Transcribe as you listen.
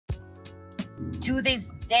To this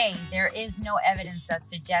day, there is no evidence that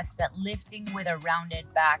suggests that lifting with a rounded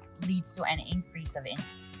back leads to an increase of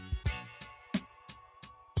injuries.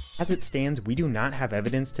 As it stands, we do not have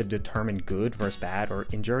evidence to determine good versus bad or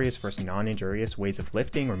injurious versus non-injurious ways of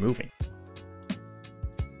lifting or moving.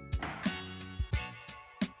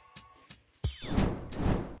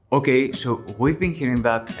 Okay, so we've been hearing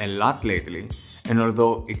that a lot lately, and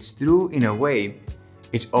although it's true in a way,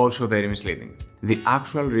 it's also very misleading. The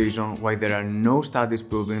actual reason why there are no studies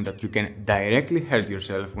proving that you can directly hurt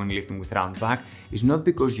yourself when lifting with round back is not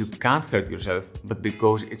because you can't hurt yourself, but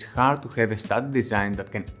because it's hard to have a study design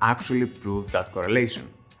that can actually prove that correlation.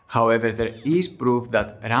 However, there is proof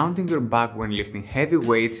that rounding your back when lifting heavy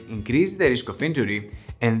weights increases the risk of injury,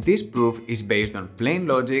 and this proof is based on plain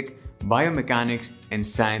logic, biomechanics, and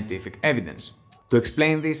scientific evidence. To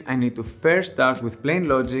explain this, I need to first start with plain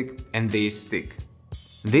logic and this stick.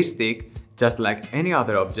 This stick, just like any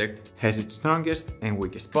other object, has its strongest and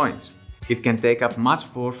weakest points. It can take up much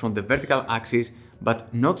force on the vertical axis,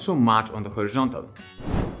 but not so much on the horizontal.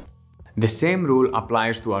 The same rule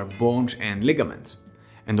applies to our bones and ligaments.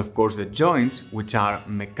 And of course, the joints, which are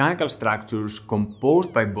mechanical structures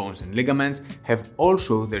composed by bones and ligaments, have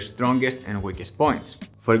also their strongest and weakest points.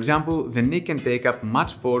 For example, the knee can take up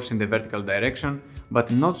much force in the vertical direction,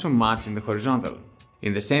 but not so much in the horizontal.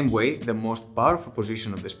 In the same way, the most powerful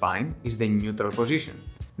position of the spine is the neutral position.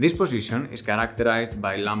 This position is characterized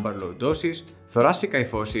by lumbar lordosis, thoracic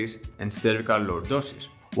kyphosis, and cervical lordosis.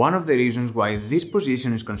 One of the reasons why this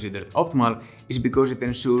position is considered optimal is because it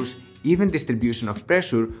ensures even distribution of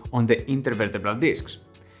pressure on the intervertebral discs.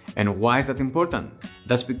 And why is that important?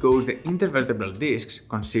 That's because the intervertebral discs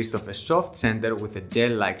consist of a soft center with a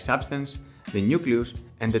gel-like substance, the nucleus,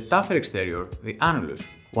 and the tougher exterior, the annulus.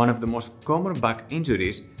 One of the most common back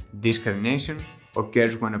injuries, disc herniation,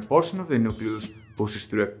 occurs when a portion of the nucleus pushes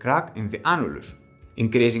through a crack in the annulus.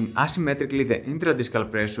 Increasing asymmetrically the intradiscal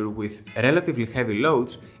pressure with relatively heavy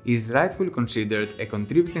loads is rightfully considered a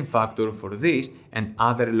contributing factor for this and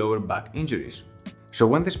other lower back injuries. So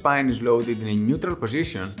when the spine is loaded in a neutral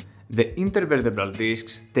position, the intervertebral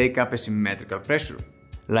discs take up a symmetrical pressure,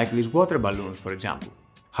 like these water balloons for example.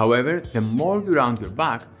 However, the more you round your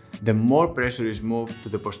back, the more pressure is moved to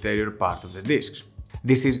the posterior part of the discs.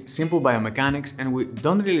 This is simple biomechanics and we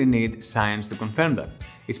don't really need science to confirm that.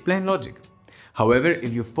 It's plain logic. However,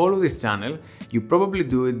 if you follow this channel, you probably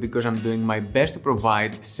do it because I'm doing my best to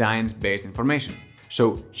provide science-based information.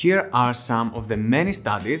 So here are some of the many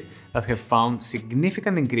studies that have found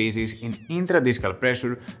significant increases in intradiscal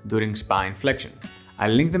pressure during spine flexion.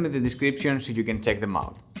 I'll link them in the description so you can check them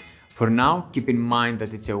out. For now, keep in mind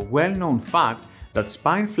that it's a well-known fact that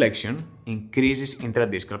spine flexion increases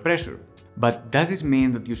intradiscal pressure. But does this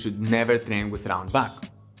mean that you should never train with round back?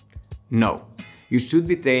 No. You should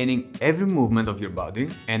be training every movement of your body,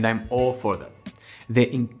 and I'm all for that.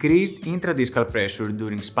 The increased intradiscal pressure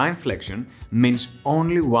during spine flexion means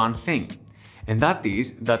only one thing, and that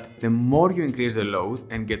is that the more you increase the load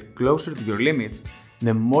and get closer to your limits,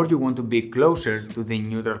 the more you want to be closer to the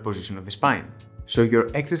neutral position of the spine. So your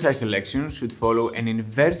exercise selection should follow an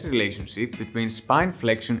inverse relationship between spine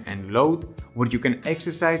flexion and load, where you can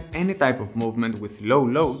exercise any type of movement with low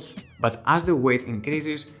loads, but as the weight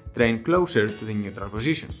increases, train closer to the neutral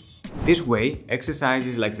position. This way,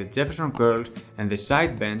 exercises like the Jefferson curls and the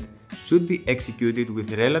side bend should be executed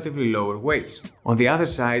with relatively lower weights. On the other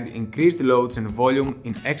side, increased loads and volume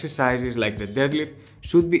in exercises like the deadlift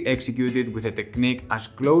should be executed with a technique as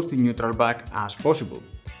close to neutral back as possible.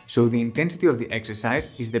 So the intensity of the exercise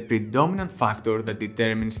is the predominant factor that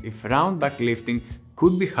determines if round back lifting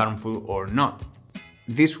could be harmful or not.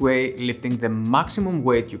 This way, lifting the maximum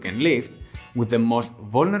weight you can lift with the most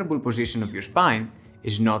vulnerable position of your spine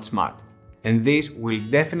is not smart. And this will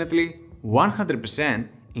definitely 100%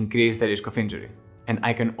 increase the risk of injury. And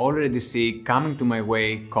I can already see coming to my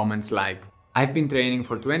way comments like, "I've been training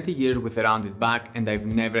for 20 years with a rounded back and I've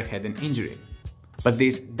never had an injury." But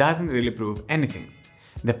this doesn't really prove anything.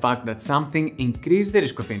 The fact that something increases the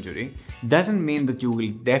risk of injury doesn't mean that you will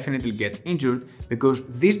definitely get injured, because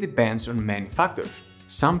this depends on many factors.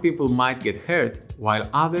 Some people might get hurt, while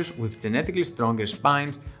others with genetically stronger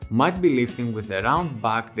spines might be lifting with a round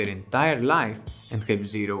back their entire life and have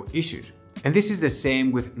zero issues. And this is the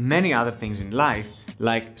same with many other things in life,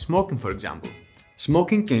 like smoking for example.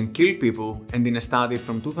 Smoking can kill people, and in a study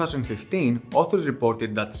from 2015, authors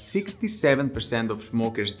reported that 67% of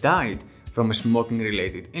smokers died from a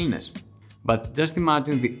smoking-related illness. But just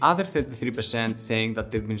imagine the other 33% saying that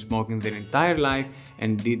they've been smoking their entire life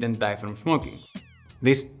and didn't die from smoking.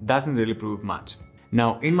 This doesn't really prove much.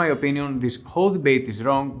 Now, in my opinion, this whole debate is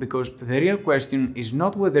wrong because the real question is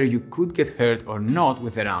not whether you could get hurt or not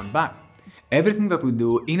with a round back. Everything that we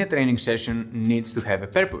do in a training session needs to have a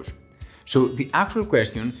purpose. So the actual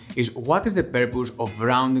question is, what is the purpose of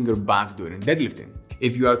rounding your back during deadlifting?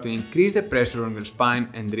 If you are to increase the pressure on your spine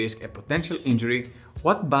and risk a potential injury,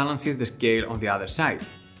 what balances the scale on the other side?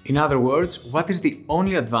 In other words, what is the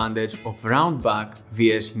only advantage of round back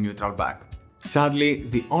vs neutral back? Sadly,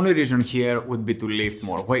 the only reason here would be to lift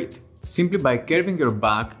more weight. Simply by curving your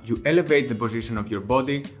back, you elevate the position of your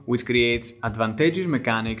body, which creates advantageous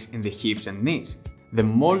mechanics in the hips and knees. The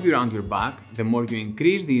more you round your back, the more you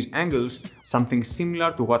increase these angles, something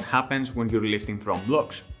similar to what happens when you're lifting from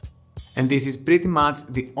blocks. And this is pretty much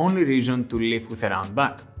the only reason to lift with a round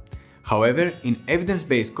back. However, in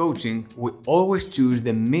evidence-based coaching, we always choose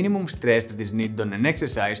the minimum stress that is needed on an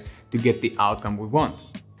exercise to get the outcome we want.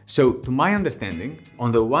 So, to my understanding,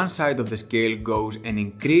 on the one side of the scale goes an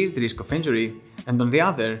increased risk of injury, and on the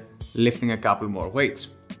other, lifting a couple more weights.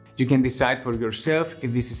 You can decide for yourself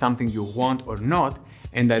if this is something you want or not,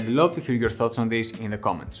 and I'd love to hear your thoughts on this in the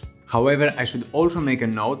comments. However, I should also make a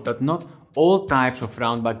note that not all types of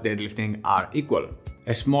round back deadlifting are equal.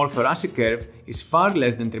 A small thoracic curve is far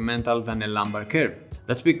less detrimental than a lumbar curve.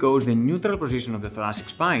 That's because the neutral position of the thoracic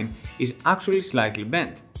spine is actually slightly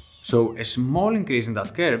bent. So a small increase in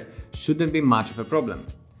that curve shouldn't be much of a problem.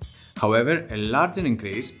 However, a larger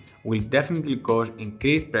increase will definitely cause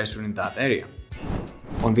increased pressure in that area.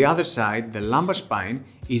 On the other side, the lumbar spine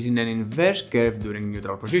is in an inverse curve during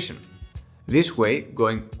neutral position. This way,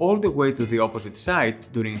 going all the way to the opposite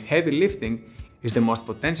side during heavy lifting is the most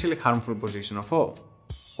potentially harmful position of all.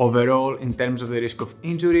 Overall, in terms of the risk of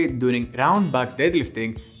injury during round back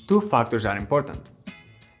deadlifting, two factors are important: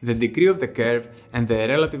 the degree of the curve and the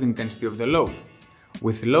relative intensity of the load.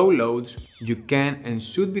 With low loads, you can and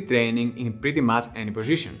should be training in pretty much any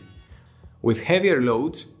position. With heavier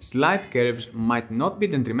loads, slight curves might not be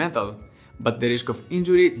detrimental, but the risk of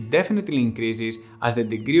injury definitely increases as the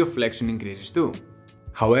degree of flexion increases too.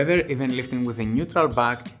 However, even lifting with a neutral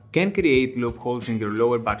back can create loopholes in your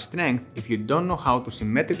lower back strength if you don't know how to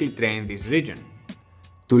symmetrically train this region.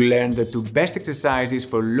 To learn the two best exercises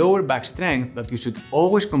for lower back strength that you should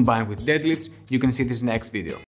always combine with deadlifts, you can see this next video.